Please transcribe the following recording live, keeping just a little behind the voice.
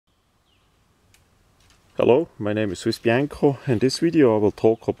Hello, my name is Swiss Bianco. In this video I will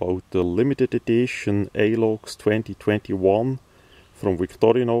talk about the limited edition Alox 2021 from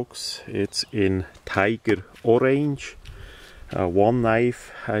Victorinox. It's in Tiger Orange. One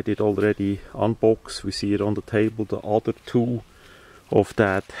knife I did already unbox, we see it on the table. The other two of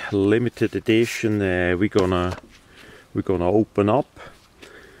that limited edition we're gonna open up.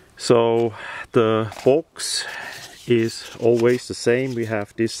 So the box is always the same. We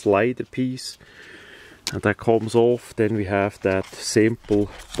have this slider piece and that comes off. Then we have that simple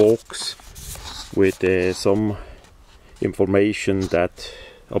box with some information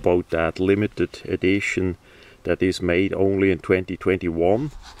about that limited edition that is made only in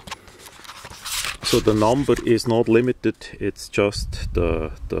 2021. So the number is not limited, it's just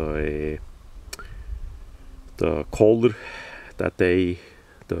the color that the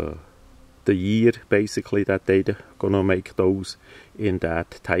year basically that they're gonna make those in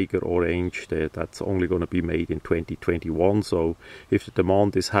that Tiger Orange. That's only gonna be made in 2021. So if the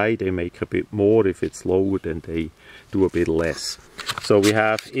demand is high, they make a bit more. If it's lower, then they do a bit less. So we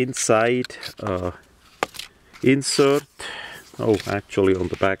have inside insert. Oh, actually on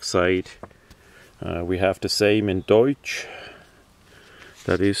the back side we have the same in Deutsch.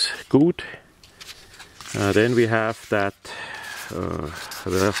 That is good. Then we have that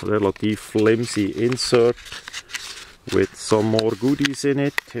relative flimsy insert with some more goodies in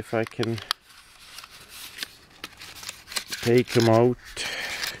it. If I can take them out,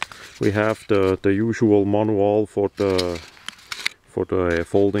 we have the usual manual for the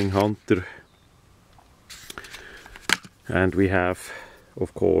folding hunter, and we have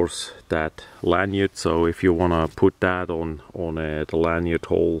of course that lanyard. So if you want to put that on the lanyard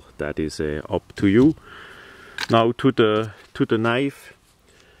hole, that is up to you. Now to the knife.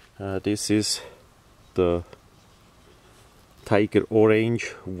 This is the Tiger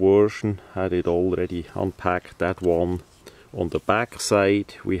Orange version. I did already unpack that one. On the back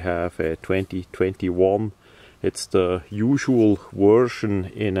side we have a 2021. It's the usual version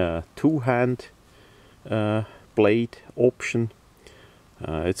in a two-hand blade option.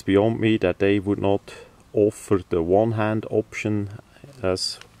 It's beyond me that they would not offer the one-hand option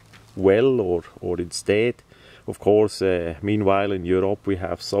as well or instead. Of course, meanwhile in Europe we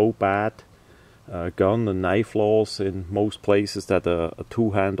have so bad gun and knife laws in most places that a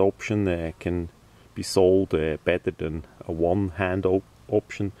two-hand option can be sold better than a one-hand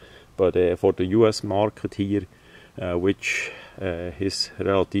option. But for the US market here, which is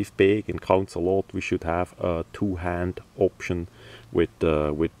relatively big and counts a lot, we should have a two-hand option with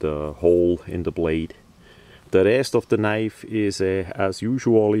the hole in the blade. The rest of the knife is as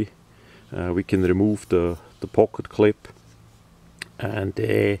usually. We can remove the pocket clip, and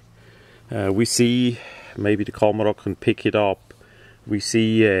we see, maybe the camera can pick it up, we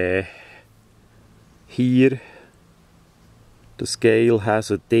see here the scale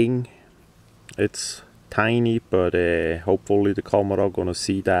has a ding. It's tiny, but hopefully the camera gonna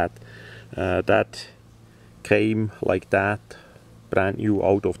see that. That came like that, brand new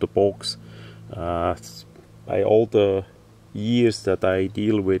out of the box. By all the years that I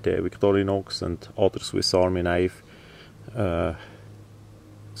deal with Victorinox and other Swiss Army knife,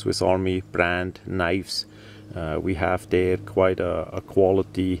 Swiss Army brand knives, we have there quite a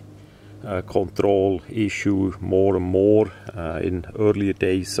quality control issue more and more. In earlier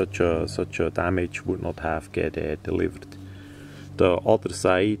days such a damage would not have get delivered. The other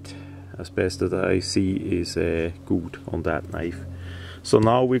side, as best as I see, is good on that knife. So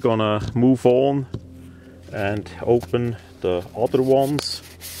now we're gonna move on and open the other ones.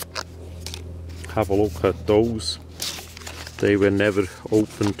 Have a look at those. They were never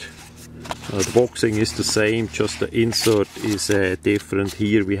opened. The boxing is the same, just the insert is different.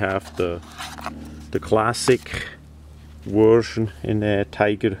 Here we have the classic version in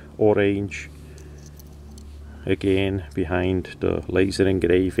Tiger Orange. Again, behind the laser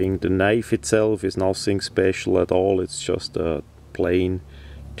engraving. The knife itself is nothing special at all. It's just a plain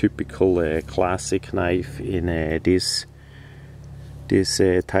typical classic knife in this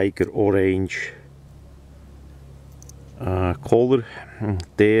Tiger Orange color.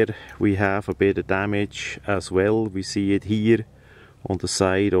 There we have a bit of damage as well. We see it here on the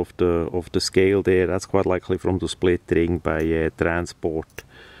side of the scale there. That's quite likely from the splittering by transport.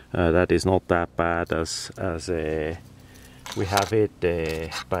 That is not that bad as we have it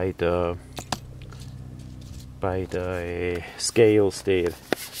by the scales there.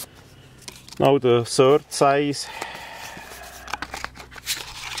 Now the third size,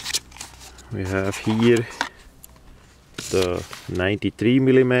 we have here the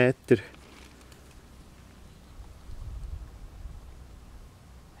 93mm.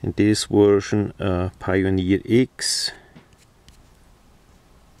 in this version Pioneer X.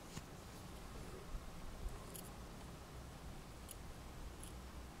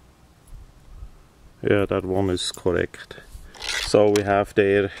 Yeah, that one is correct. So we have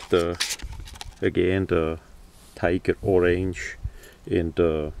there again the Tiger Orange in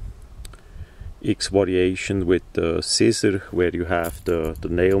the X variation with the scissor, where you have the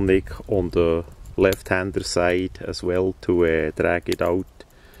nail nick on the left-hander side as well to drag it out.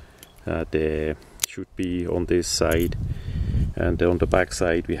 They should be on this side, and on the back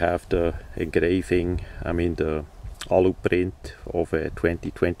side we have the engraving, I mean the alu print of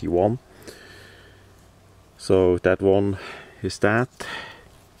 2021. So that one is that.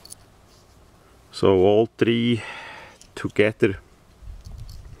 So all three together,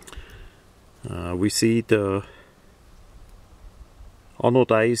 we see the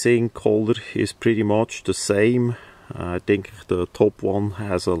anodizing color is pretty much the same. I think the top one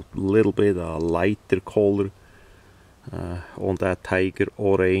has a little bit a lighter color on that Tiger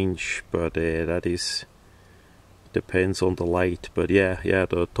Orange, but that is depends on the light. But yeah,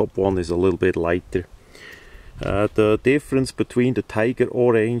 the top one is a little bit lighter. The difference between the Tiger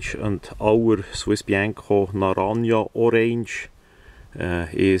Orange and our Swiss Bianco Naranja Orange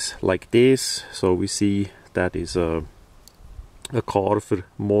is like this. So we see that is a carver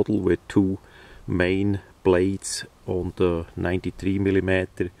model with two main blades on the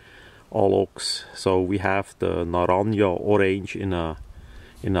 93mm Alox. So we have the Naranja Orange in a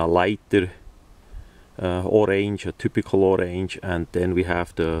lighter orange, a typical orange, and then we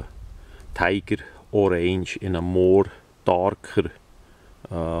have the Tiger Orange in a more darker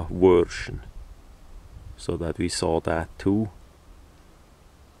version, so that we saw that too.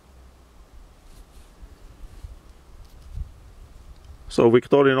 So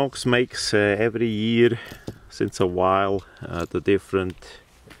Victorinox makes every year since a while the different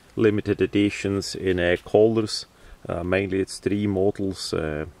limited editions in colors. Mainly it's 3 models,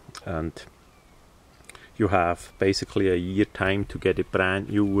 and you have basically a year time to get it brand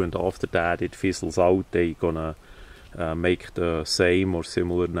new, and after that it fizzles out. They're gonna make the same or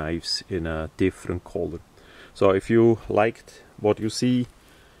similar knives in a different color. So if you liked what you see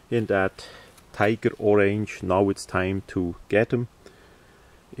in that Tiger Orange, now it's time to get them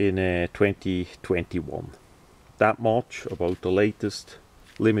in 2021. That much about the latest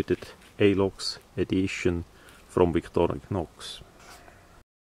limited Alox edition from Victorinox.